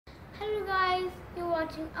you guys. You're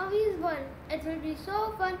watching Avi's World. It will be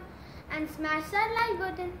so fun. And smash that like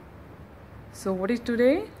button. So what is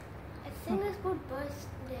today? It's Singapore's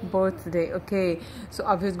birthday. Birthday. Okay. So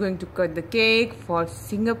Avi is going to cut the cake for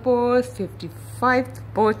Singapore's 55th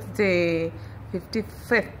birthday.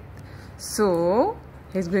 55th. So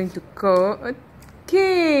he's going to cut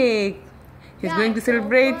cake. He's going to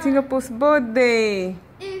celebrate Singapore's birthday.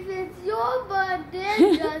 If it's your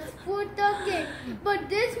birthday, just put the cake. But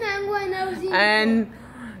this mango I never seen And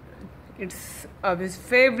before. it's Avi's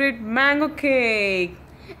favorite mango cake.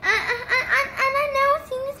 And I never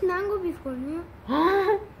seen this mango before. No?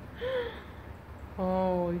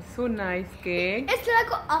 Oh, it's so nice cake. It's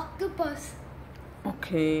like an octopus.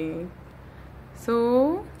 Okay.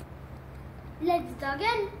 So Let's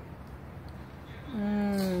begin.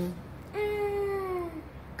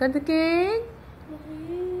 Cut the cake.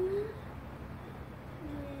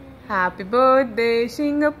 Happy birthday,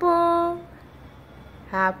 Singapore.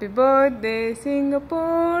 Happy birthday,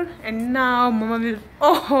 Singapore. And now Mama will.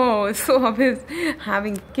 Oh, so Avi is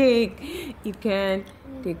having cake. You can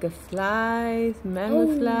take a slice,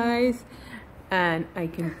 mango slice, and I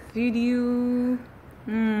can feed you.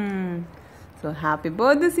 So happy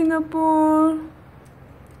birthday, Singapore.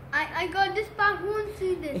 I got this pack. Who wants to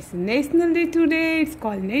see this? It's National Day today. It's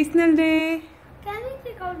called National Day. Can we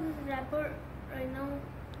take out this wrapper right now?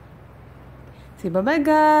 Say bye-bye,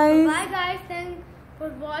 guys. Bye guys, thanks for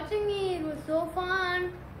watching me. It was so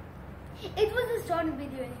fun. It was a short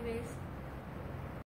video anyways.